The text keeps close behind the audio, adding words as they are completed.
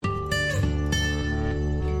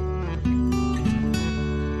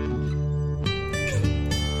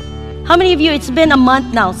How many of you, it's been a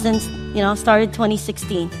month now since, started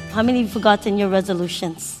 2016. How many of you have forgotten your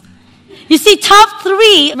resolutions? You see, top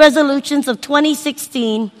 3 resolutions of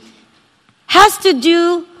 2016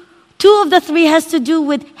 two of the 3 has to do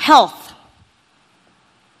with health.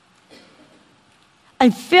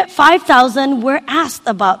 And 5,000 were asked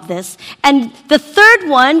about this. And the third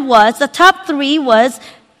one the top 3 was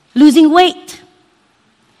losing weight.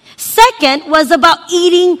 Second was about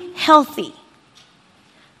eating healthy.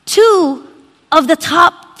 2 of the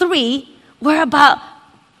top 3 were about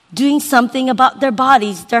doing something about their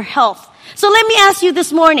bodies, their health. So let me ask you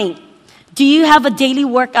this morning, do you have a daily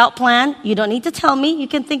workout plan? You don't need to tell me. You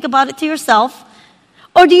can think about it to yourself.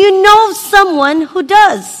 Or do you know someone who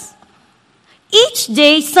does? Each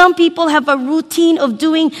day, some people have a routine of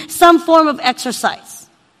doing some form of exercise.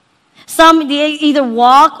 Some, they either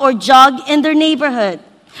walk or jog in their neighborhood.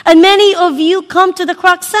 And many of you come to the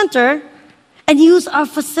Croc Center and use our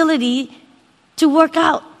facility to work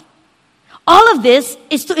out. All of this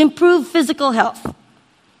is to improve physical health,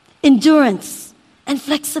 endurance, and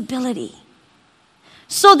flexibility.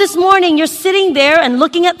 So this morning, you're sitting there and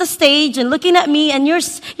looking at the stage and looking at me, and you're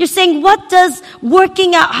saying, what does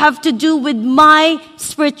working out have to do with my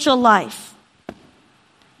spiritual life?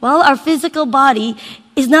 Well, our physical body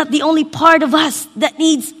is not the only part of us that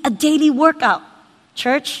needs a daily workout,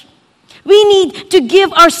 church. We need to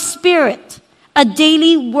give our spirit a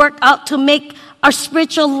daily workout to make our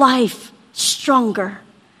spiritual life stronger.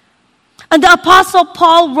 And the Apostle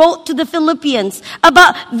Paul wrote to the Philippians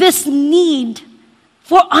about this need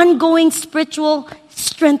for ongoing spiritual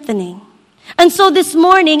strengthening. And so this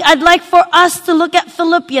morning, I'd like for us to look at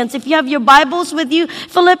Philippians. If you have your Bibles with you,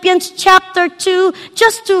 Philippians chapter 2,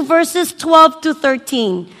 just 2 verses 12 to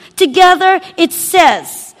 13. Together it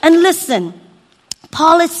says, and listen,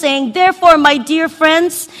 Paul is saying, therefore, my dear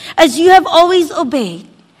friends, as you have always obeyed,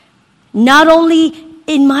 not only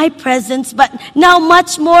in my presence, but now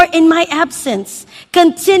much more in my absence,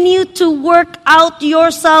 continue to work out your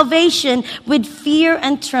salvation with fear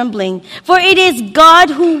and trembling. For it is God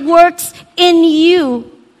who works in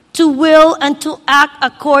you to will and to act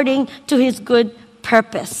according to his good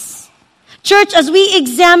purpose. Church, as we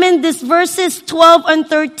examine these verses 12 and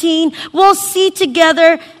 13, we'll see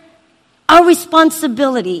together our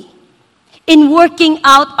responsibility in working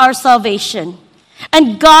out our salvation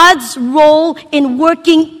and God's role in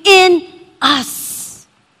working in us.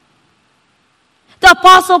 The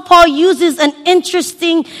Apostle Paul uses an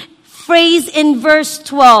interesting phrase in verse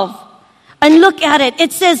 12. And look at it.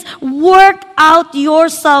 It says, work out your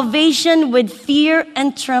salvation with fear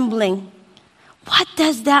and trembling. What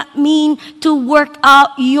does that mean to work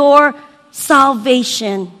out your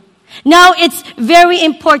salvation? Now, it's very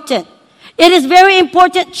important. It is very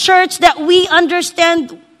important, church, that we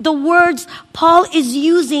understand the words Paul is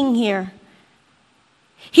using here.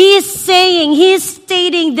 He is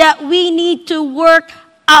stating that we need to work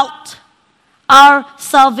out our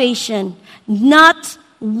salvation, not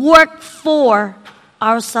work for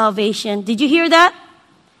our salvation. Did you hear that?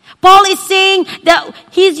 Paul is saying that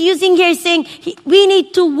we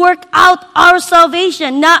need to work out our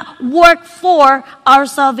salvation, not work for our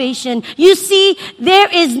salvation. You see, there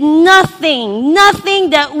is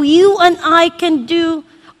nothing that you and I can do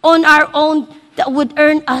on our own that would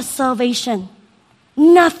earn us salvation.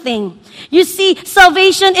 Nothing. You see,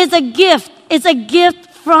 salvation is a gift. It's a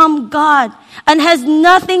gift from God and has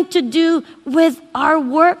nothing to do with our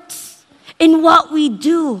works in what we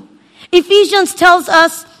do. Ephesians tells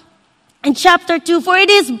us in chapter 2, for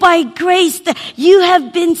it is by grace that you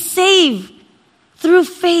have been saved through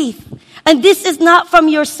faith. And this is not from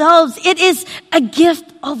yourselves. It is a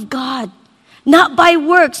gift of God, not by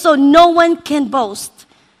works, so no one can boast.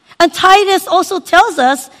 And Titus also tells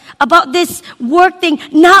us about this work thing,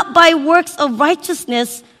 not by works of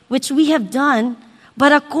righteousness, which we have done,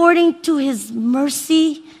 but according to his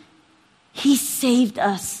mercy, he saved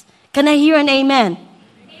us. Can I hear an amen?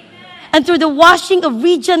 And through the washing of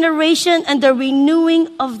regeneration and the renewing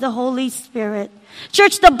of the Holy Spirit.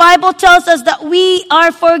 Church, the Bible tells us that we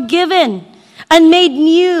are forgiven and made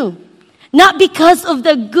new. Not because of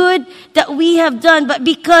the good that we have done, but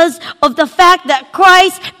because of the fact that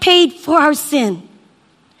Christ paid for our sin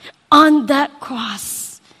on that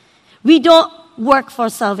cross. We don't work for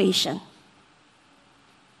salvation.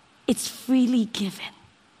 It's freely given.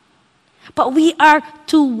 But we are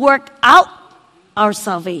to work out our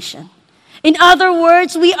salvation. In other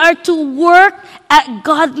words, we are to work at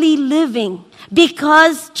godly living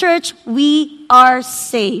because, church, we are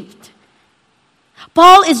saved.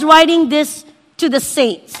 Paul is writing this to the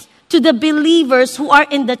saints, to the believers who are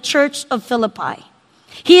in the church of Philippi.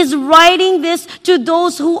 He is writing this to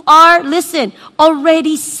those who are, listen,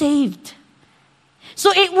 already saved.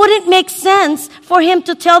 So it wouldn't make sense for him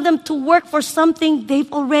to tell them to work for something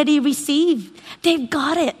they've already received. They've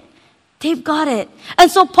got it. They've got it. And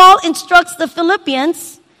so Paul instructs the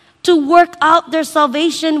Philippians to work out their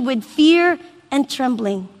salvation with fear and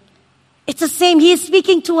trembling. It's the same. He is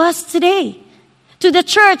speaking to us today, to the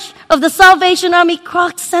church of the Salvation Army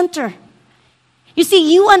Croc Center. You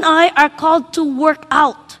see, you and I are called to work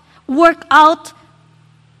out what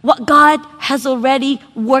God has already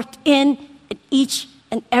worked in each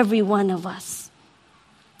and every one of us.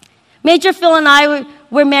 Major Phil and I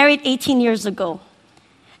were married 18 years ago.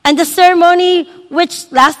 And the ceremony,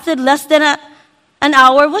 which lasted less than an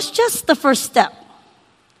hour, was just the first step.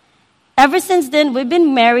 Ever since then, we've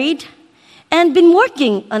been married and been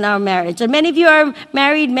working on our marriage. And many of you are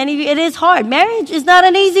married, many of you, it is hard. Marriage is not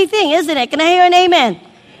an easy thing, isn't it? Can I hear an amen?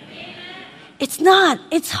 Amen. It's not.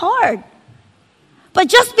 It's hard. But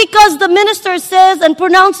just because the minister says and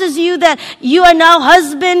pronounces you that you are now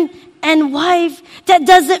husband and wife, that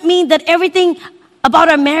doesn't mean that everything about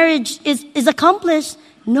our marriage is accomplished.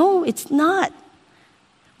 No, it's not.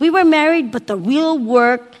 We were married, but the real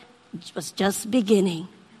work was just beginning.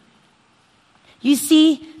 You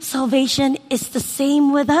see, salvation is the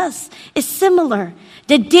same with us. It's similar.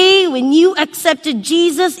 The day when you accepted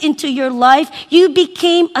Jesus into your life, you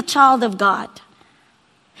became a child of God.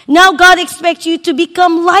 Now God expects you to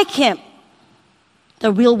become like Him.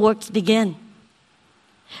 The real works begin.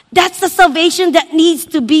 That's the salvation that needs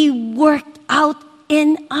to be worked out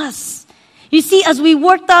in us. You see, as we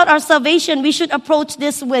worked out our salvation, we should approach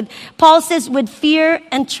this with, Paul says, with fear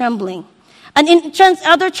and trembling. And in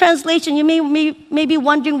other translation, you may be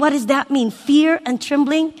wondering, what does that mean? Fear and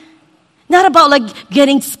trembling? Not about like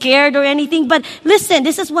getting scared or anything, but listen,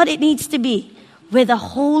 this is what it needs to be. With a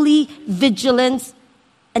holy vigilance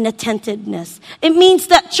and attentiveness. It means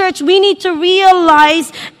that, church, we need to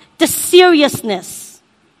realize the seriousness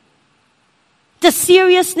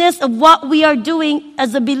of what we are doing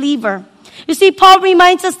as a believer. You see, Paul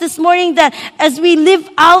reminds us this morning that as we live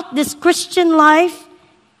out this Christian life,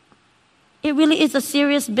 it really is a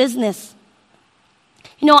serious business.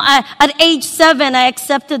 You know, at age 7, I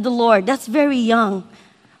accepted the Lord. That's very young.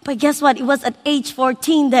 But guess what? It was at age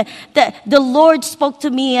 14 that the Lord spoke to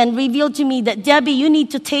me and revealed to me that, Debbie, you need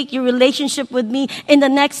to take your relationship with me in the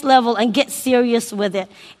next level and get serious with it.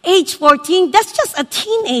 Age 14, that's just a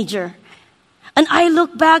teenager. And I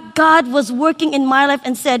look back, God was working in my life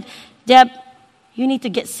and said, Deb, you need to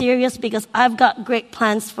get serious because I've got great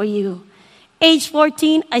plans for you. Age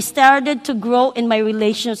 14, I started to grow in my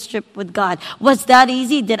relationship with God. Was that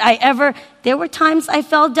easy? There were times I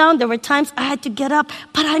fell down. There were times I had to get up,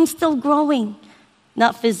 but I'm still growing.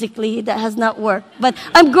 Not physically, that has not worked, but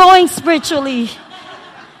I'm growing spiritually.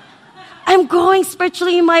 I'm growing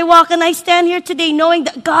spiritually in my walk, and I stand here today knowing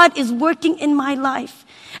that God is working in my life.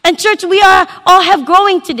 And church, we all have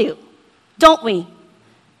growing to do, don't we?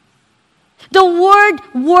 The word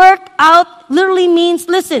work out literally means,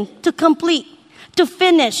 listen, to complete, to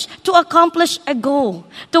finish, to accomplish a goal.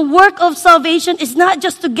 The work of salvation is not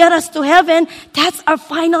just to get us to heaven. That's our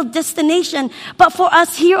final destination. But for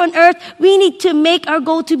us here on earth, we need to make our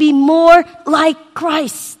goal to be more like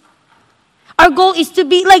Christ. Our goal is to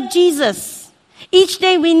be like Jesus. Each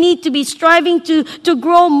day we need to be striving to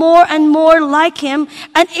grow more and more like Him,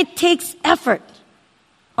 and it takes effort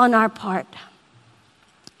on our part.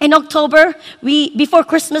 In October, before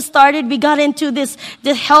Christmas started, we got into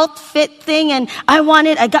the health fit thing, and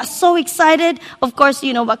I got so excited. Of course,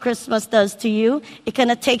 you know what Christmas does to you. It kind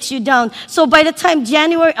of takes you down. So by the time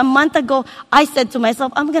January, a month ago, I said to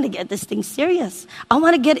myself, I'm going to get this thing serious. I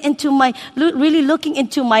want to get into really looking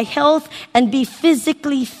into my health and be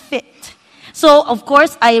physically fit. So, of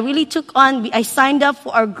course, I signed up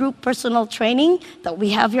for our group personal training that we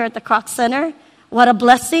have here at the Croc Center. What a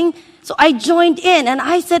blessing. So I joined in and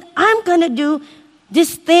I said, I'm going to do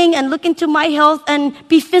this thing and look into my health and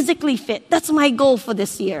be physically fit. That's my goal for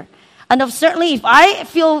this year. And certainly if I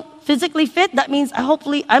feel physically fit, that means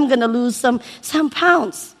hopefully I'm going to lose some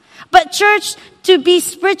pounds. But church, to be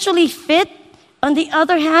spiritually fit, on the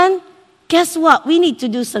other hand, guess what? We need to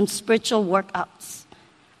do some spiritual workouts.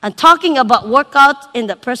 And talking about workout in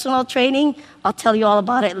the personal training, I'll tell you all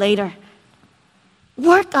about it later.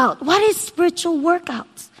 Workout. What is spiritual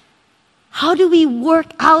workouts? How do we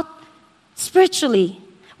work out spiritually?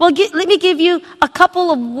 Well, let me give you a couple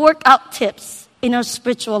of workout tips in our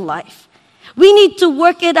spiritual life. We need to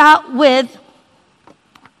work it out with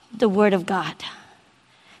the Word of God.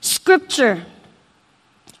 Scripture.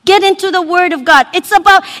 Get into the Word of God. It's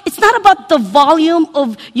not about the volume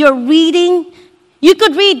of your reading. You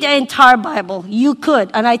could read the entire Bible. You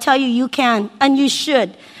could. And I tell you, you can. And you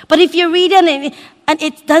should. But if you read it and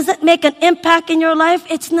it doesn't make an impact in your life,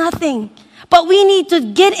 it's nothing. But we need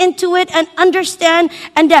to get into it and understand,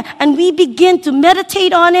 and we begin to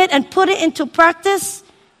meditate on it and put it into practice.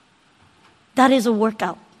 That is a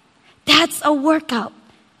workout. That's a workout.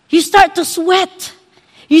 You start to sweat.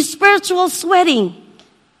 You spiritual sweating.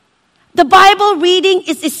 The Bible reading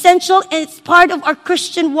is essential and it's part of our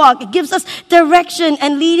Christian walk. It gives us direction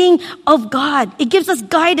and leading of God. It gives us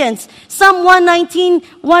guidance. Psalm 119,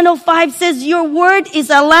 105 says, your word is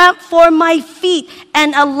a lamp for my feet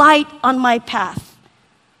and a light on my path.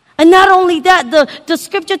 And not only that, the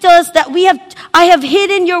scripture tells us that I have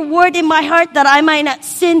hidden your word in my heart that I might not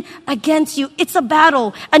sin against you. It's a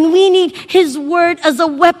battle and we need his word as a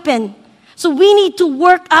weapon. So we need to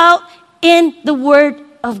work out in the word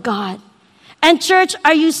of God. And church,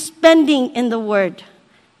 are you spending in the word?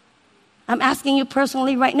 I'm asking you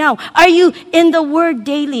personally right now. Are you in the word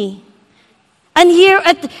daily? And here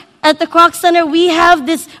at the Croc Center, we have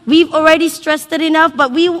this, we've already stressed it enough,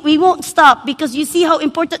 but we won't stop because you see how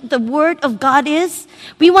important the word of God is.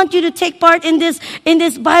 We want you to take part in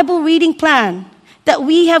this Bible reading plan that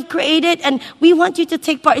we have created, and we want you to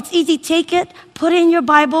take part. It's easy. Take it, put it in your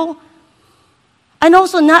Bible. And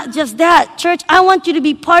also not just that, church, I want you to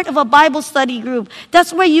be part of a Bible study group.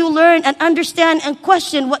 That's where you learn and understand and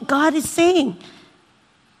question what God is saying.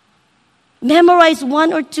 Memorize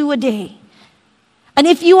 1 or 2 a day. And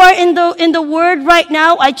if you are in the Word right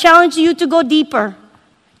now, I challenge you to go deeper.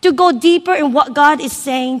 To go deeper in what God is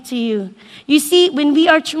saying to you. You see, when we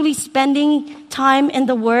are truly spending time in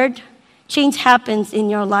the Word, change happens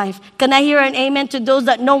in your life. Can I hear an amen to those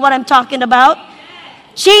that know what I'm talking about?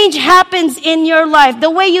 Change happens in your life. The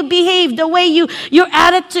way you behave, the way your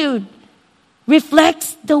attitude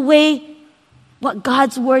reflects the way what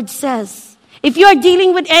God's word says. If you are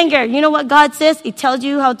dealing with anger, you know what God says? It tells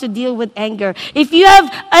you how to deal with anger. If you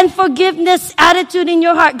have unforgiveness attitude in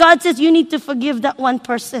your heart, God says you need to forgive that one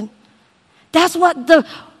person. That's what the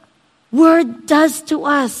word does to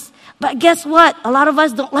us. But guess what? A lot of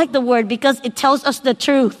us don't like the word because it tells us the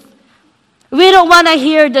truth. We don't want to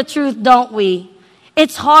hear the truth, don't we?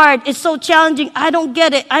 It's hard. It's so challenging. I don't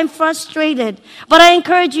get it. I'm frustrated. But I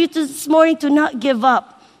encourage you this morning to not give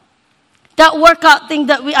up. That workout thing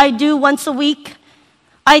that I do once a week,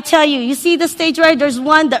 I tell you, you see the stage right? There's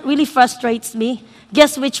one that really frustrates me.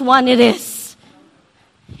 Guess which one it is?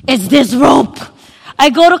 It's this rope. I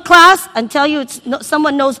go to class and tell you,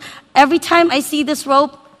 someone knows, every time I see this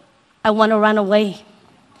rope, I want to run away.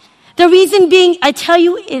 The reason being, I tell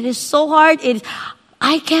you, it is so hard.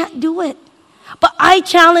 I can't do it. But I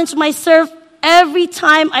challenge myself every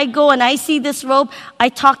time I go and I see this rope. I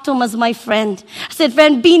talk to him as my friend. I said,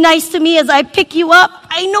 friend, be nice to me as I pick you up.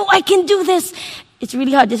 I know I can do this. It's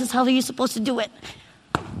really hard. This is how you're supposed to do it.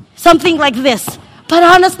 Something like this. But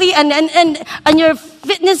honestly, and your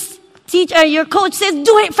fitness teacher, your coach says,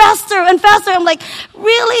 do it faster and faster. I'm like,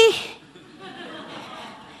 really?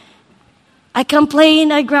 I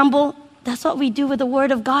complain, I grumble. That's what we do with the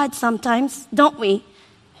word of God sometimes, don't we?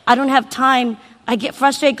 I don't have time. I get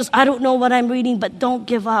frustrated because I don't know what I'm reading, but don't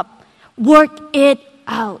give up. Work it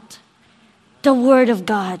out. The Word of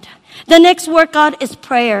God. The next workout is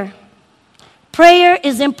prayer. Prayer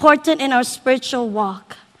is important in our spiritual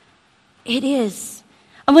walk. It is.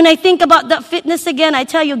 And when I think about that fitness again, I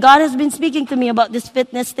tell you, God has been speaking to me about this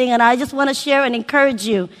fitness thing, and I just want to share and encourage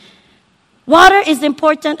you. Water is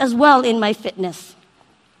important as well in my fitness.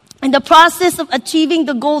 In the process of achieving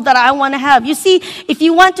the goal that I want to have. You see, if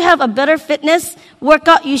you want to have a better fitness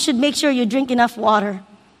workout, you should make sure you drink enough water.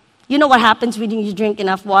 You know what happens when you drink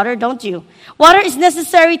enough water, don't you? Water is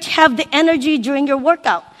necessary to have the energy during your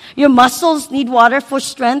workout. Your muscles need water for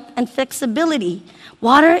strength and flexibility.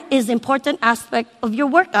 Water is an important aspect of your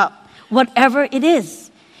workout, whatever it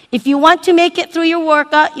is. If you want to make it through your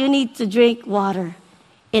workout, you need to drink water.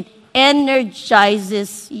 It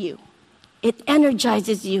energizes you. It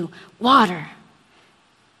energizes you. Water.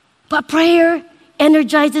 But prayer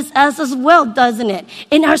energizes us as well, doesn't it?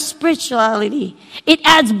 In our spirituality. It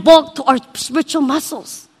adds bulk to our spiritual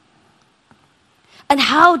muscles. And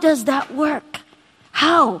how does that work?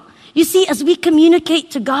 How? You see, as we communicate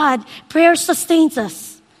to God, prayer sustains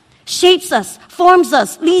us, shapes us, forms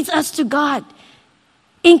us, leads us to God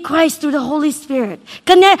in Christ through the Holy Spirit.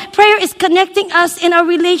 Prayer is connecting us in our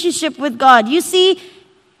relationship with God. You see,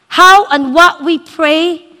 how and what we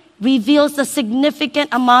pray reveals the significant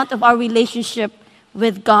amount of our relationship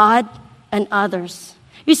with God and others.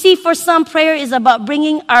 You see, for some, prayer is about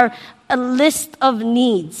bringing a list of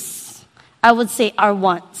needs. I would say our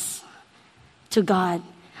wants to God.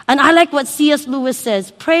 And I like what C.S. Lewis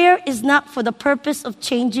says. Prayer is not for the purpose of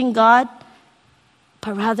changing God,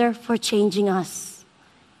 but rather for changing us.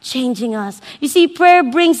 Changing us. You see, prayer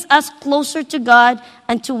brings us closer to God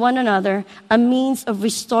and to one another, a means of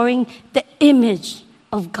restoring the image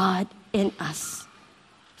of God in us.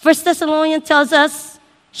 1 Thessalonians tells us,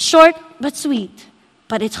 short but sweet,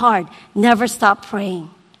 but it's hard. Never stop praying.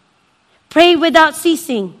 Pray without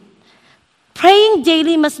ceasing. Praying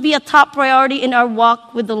daily must be a top priority in our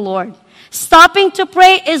walk with the Lord. Stopping to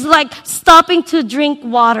pray is like stopping to drink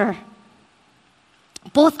water.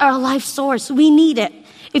 Both are a life source. We need it.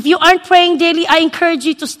 If you aren't praying daily, I encourage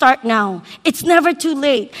you to start now. It's never too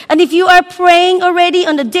late. And if you are praying already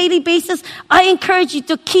on a daily basis, I encourage you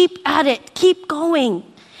to keep at it. Keep going.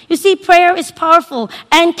 You see, prayer is powerful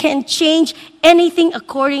and can change anything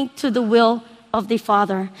according to the will of the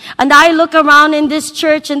Father. And I look around in this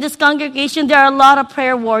church, in this congregation, there are a lot of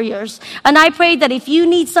prayer warriors. And I pray that if you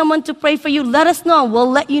need someone to pray for you, let us know. We'll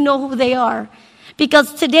let you know who they are.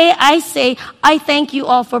 Because today I say, I thank you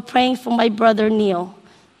all for praying for my brother Neil.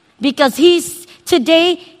 Because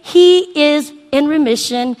today he is in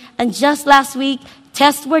remission. And just last week,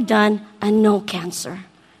 tests were done and no cancer.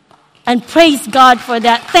 And praise God for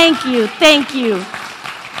that. Thank you. Thank you.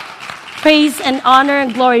 Praise and honor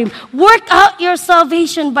and glory. Work out your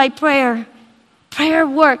salvation by prayer. Prayer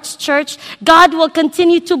works, church. God will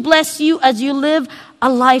continue to bless you as you live a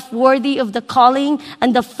life worthy of the calling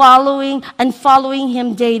and the following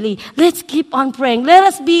Him daily. Let's keep on praying. Let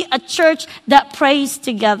us be a church that prays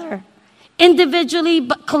together, individually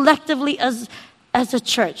but collectively as a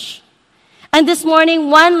church. And this morning,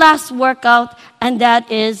 one last workout, and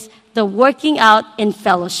that is the working out in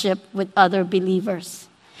fellowship with other believers.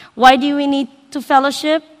 Why do we need to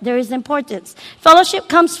fellowship? There is importance. Fellowship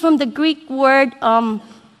comes from the Greek word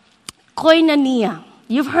koinonia.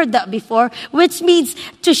 You've heard that before, which means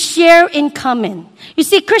to share in common. You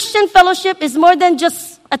see, Christian fellowship is more than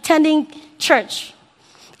just attending church.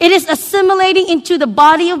 It is assimilating into the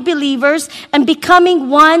body of believers and becoming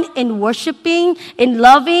one in worshiping, in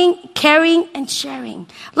loving, caring, and sharing.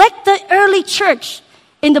 Like the early church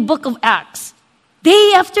in the book of Acts.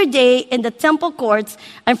 Day after day in the temple courts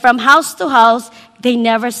and from house to house, they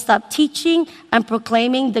never stopped teaching and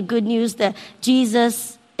proclaiming the good news that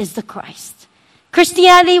Jesus is the Christ.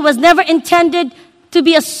 Christianity was never intended to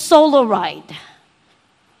be a solo ride.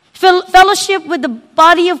 Fellowship with the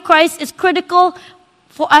body of Christ is critical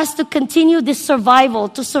for us to continue this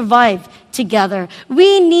to survive together.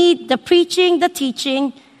 We need the preaching, the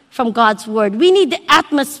teaching from God's word. We need the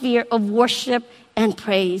atmosphere of worship and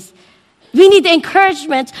praise. We need the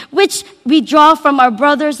encouragement which we draw from our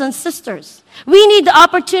brothers and sisters. We need the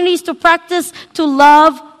opportunities to practice to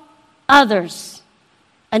love others.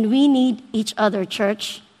 And we need each other,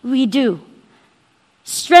 church. We do.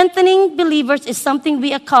 Strengthening believers is something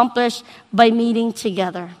we accomplish by meeting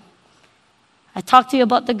together. I talked to you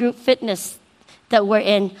about the group fitness that we're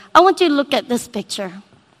in. I want you to look at this picture.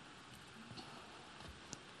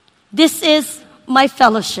 This is my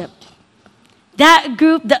fellowship. That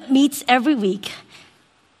group that meets every week.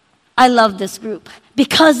 I love this group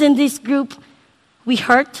because in this group, we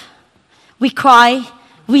hurt, we cry,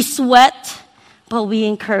 we sweat, but we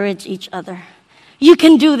encourage each other. You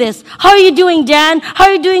can do this. How are you doing, Dan? How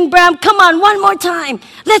are you doing, Bram? Come on, one more time.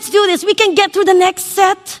 Let's do this. We can get through the next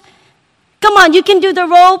set. Come on, you can do the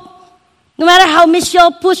rope. No matter how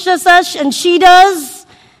Michelle pushes us, and she does.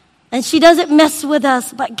 And she doesn't mess with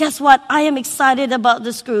us. But guess what? I am excited about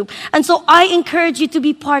this group. And so I encourage you to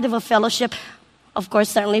be part of a fellowship. Of course,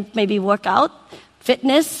 certainly maybe workout,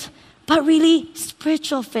 fitness, but really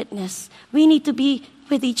spiritual fitness. We need to be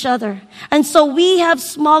with each other. And so we have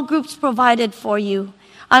small groups provided for you.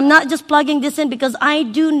 I'm not just plugging this in because I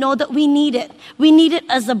do know that we need it. We need it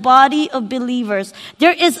as a body of believers.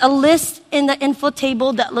 There is a list in the info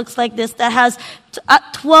table that looks like this that has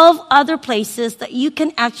 12 other places that you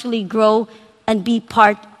can actually grow and be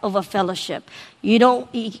part of a fellowship. You don't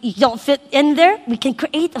fit in there, we can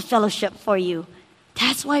create a fellowship for you.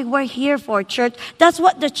 That's why we're here for, church. That's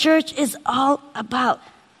what the church is all about.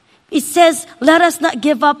 It says, let us not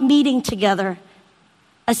give up meeting together,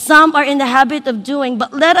 as some are in the habit of doing,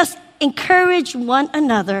 but let us encourage one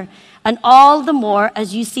another, and all the more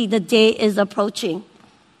as you see the day is approaching.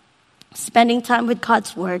 Spending time with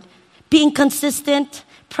God's word, being consistent,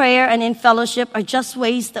 prayer, and in fellowship are just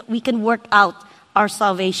ways that we can work out our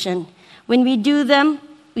salvation. When we do them,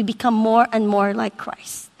 we become more and more like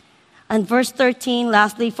Christ. And verse 13,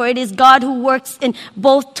 lastly, for it is God who works in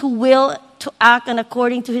both to will, to act, and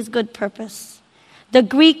according to his good purpose. The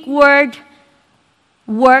Greek word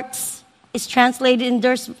works is translated in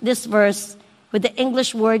this verse with the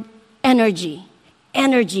English word energy.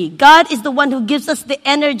 Energy. God is the one who gives us the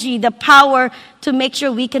energy, the power to make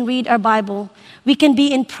sure we can read our Bible, we can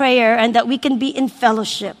be in prayer, and that we can be in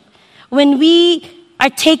fellowship. When we are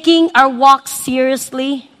taking our walk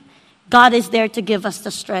seriously, God is there to give us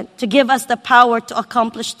the strength, to give us the power to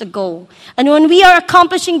accomplish the goal. And when we are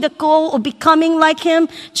accomplishing the goal of becoming like Him,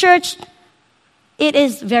 church, it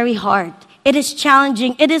is very hard. It is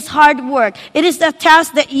challenging. It is hard work. It is a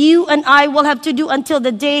task that you and I will have to do until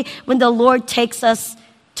the day when the Lord takes us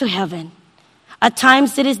to heaven. At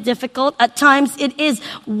times it is difficult. At times it is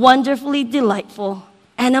wonderfully delightful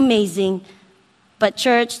and amazing. But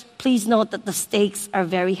church, please note that the stakes are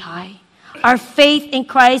very high. Our faith in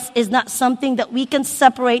Christ is not something that we can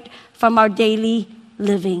separate from our daily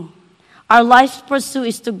living. Our life's pursuit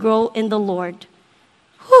is to grow in the Lord.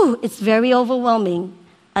 It's very overwhelming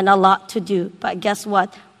and a lot to do. But guess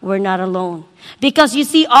what? We're not alone. Because you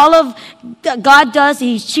see, all of that God does,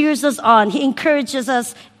 He cheers us on. He encourages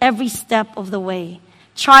us every step of the way.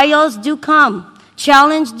 Trials do come.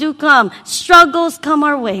 Challenges do come. Struggles come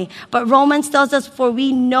our way. But Romans tells us, for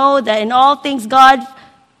we know that in all things God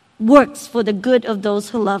works for the good of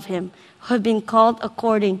those who love Him, who have been called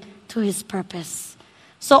according to His purpose.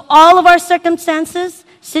 So all of our circumstances,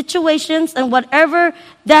 situations, and whatever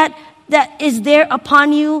that is there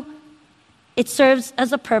upon you, it serves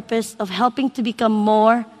as a purpose of helping to become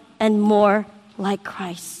more and more like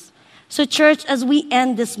Christ. So church, as we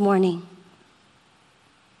end this morning,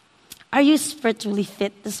 are you spiritually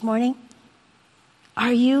fit this morning?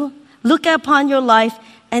 Are you? Look upon your life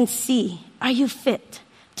and see, are you fit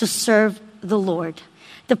to serve the Lord?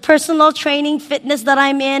 The personal training fitness that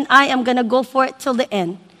I'm in, I am going to go for it till the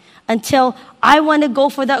end. Until I want to go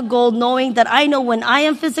for that goal, knowing that I know when I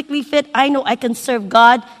am physically fit, I know I can serve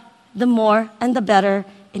God the more and the better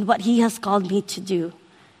in what He has called me to do.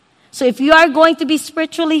 So if you are going to be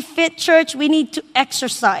spiritually fit, church, we need to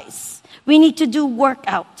exercise. We need to do work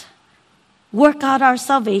out our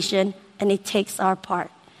salvation, and it takes our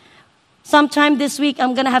part. Sometime this week,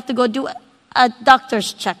 I'm going to have to go do a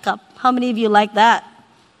doctor's checkup. How many of you like that?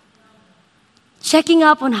 Checking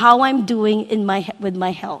up on how I'm doing with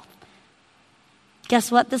my health. Guess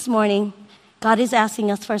what this morning? God is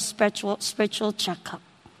asking us for a spiritual checkup.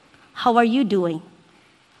 How are you doing?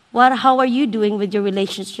 How are you doing with your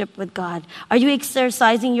relationship with God? Are you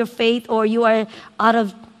exercising your faith, or you are out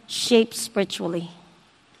of shape spiritually?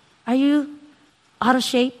 Are you out of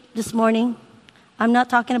shape this morning? I'm not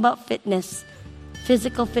talking about fitness,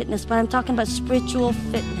 physical fitness, but I'm talking about spiritual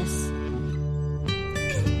fitness.